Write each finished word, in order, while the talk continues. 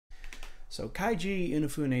So Kaiji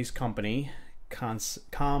Inafune's company, Comcept,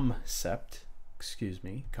 Comcept,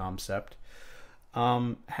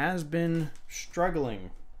 has been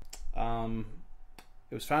struggling. It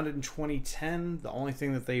was founded in 2010. The only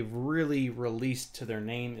thing that they've really released to their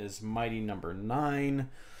name is Mighty Number 9.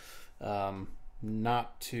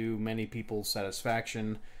 Not to many people's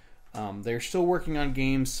satisfaction. They're still working on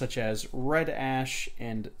games such as Red Ash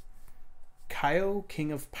and Kaio,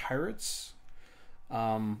 King of Pirates,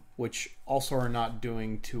 which also are not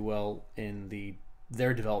doing too well in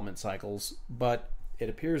their development cycles. But it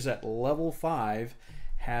appears that Level 5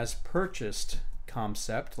 has purchased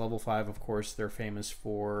Comcept. Level 5, of course, they're famous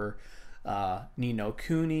for Ni no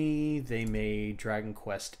Kuni. They made Dragon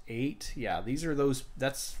Quest 8. Yeah, these are those.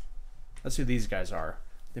 That's who these guys are.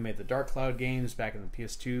 They made the Dark Cloud games back in the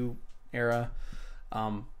PS2 era.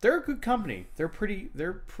 They're a good company. They're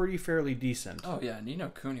pretty fairly decent. Oh yeah, Ni no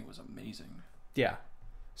Kuni was amazing. Yeah.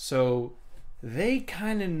 So they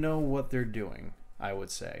kind of know what they're doing, I would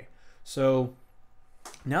say. So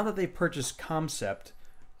now that they purchased Comcept,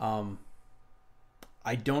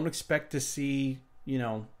 I don't expect to see,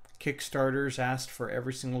 Kickstarters asked for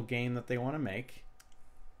every single game that they want to make.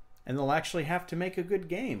 And they'll actually have to make a good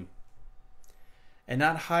game. And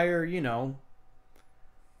not hire,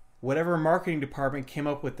 whatever marketing department came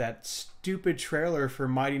up with that stupid trailer for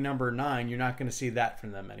Mighty Number 9. You're not going to see that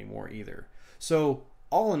from them anymore either. So,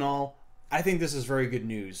 all in all, I think this is very good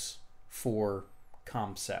news for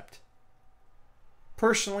Comcept.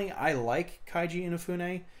 Personally, I like Kaiji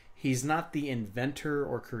Inafune. He's not the inventor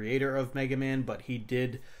or creator of Mega Man, but he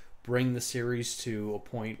did bring the series to a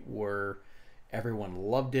point where everyone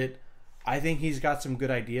loved it. I think he's got some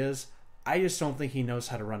good ideas. I just don't think he knows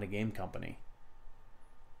how to run a game company.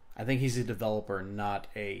 I think he's a developer, not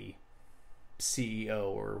a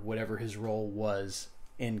CEO or whatever his role was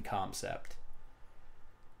in Comcept.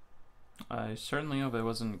 I certainly hope I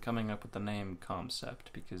wasn't coming up with the name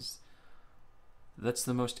Comcept, because that's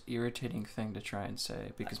the most irritating thing to try and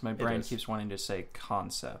say, because my brain keeps wanting to say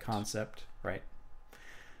concept. Concept, right.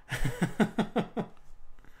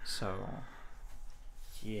 So,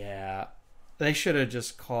 yeah. They should have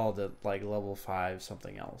just called it like Level 5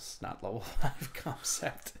 something else, not Level 5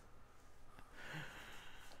 Comcept.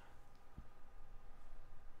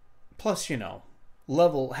 Plus,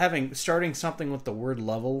 starting something with the word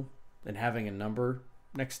level and having a number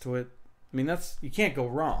next to it, I mean, you can't go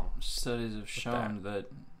wrong. Studies have shown that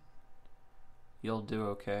you'll do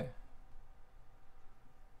okay.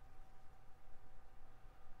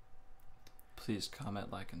 Please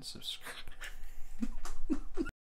comment, like, and subscribe.